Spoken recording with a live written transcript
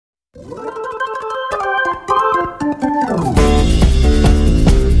Hey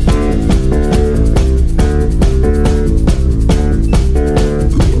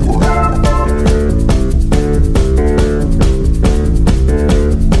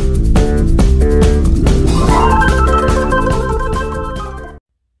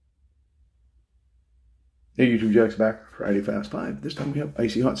YouTube, Jack's back. Friday Fast 5. This time we have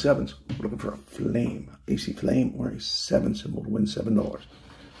Icy Hot 7s. We're looking for a flame. Icy Flame or a 7 symbol to win $7.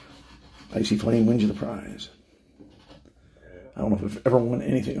 Icy Flame wins you the prize. I don't know if I've ever won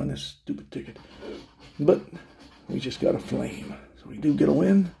anything on this stupid ticket. But we just got a flame. So we do get a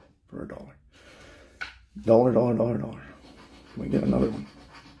win for $1. Dollar. Can we get another one?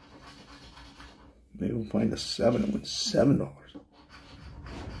 Maybe we'll find a 7 and win $7.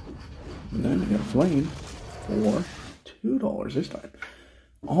 And then we got a flame for $2 this time.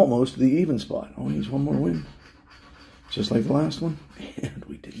 Almost the even spot. Only needs one more win. Just like the last one. And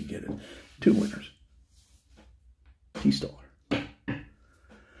we didn't get it. 2 winners. T-Star.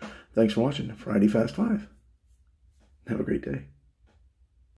 Thanks for watching Friday Fast 5. Have a great day.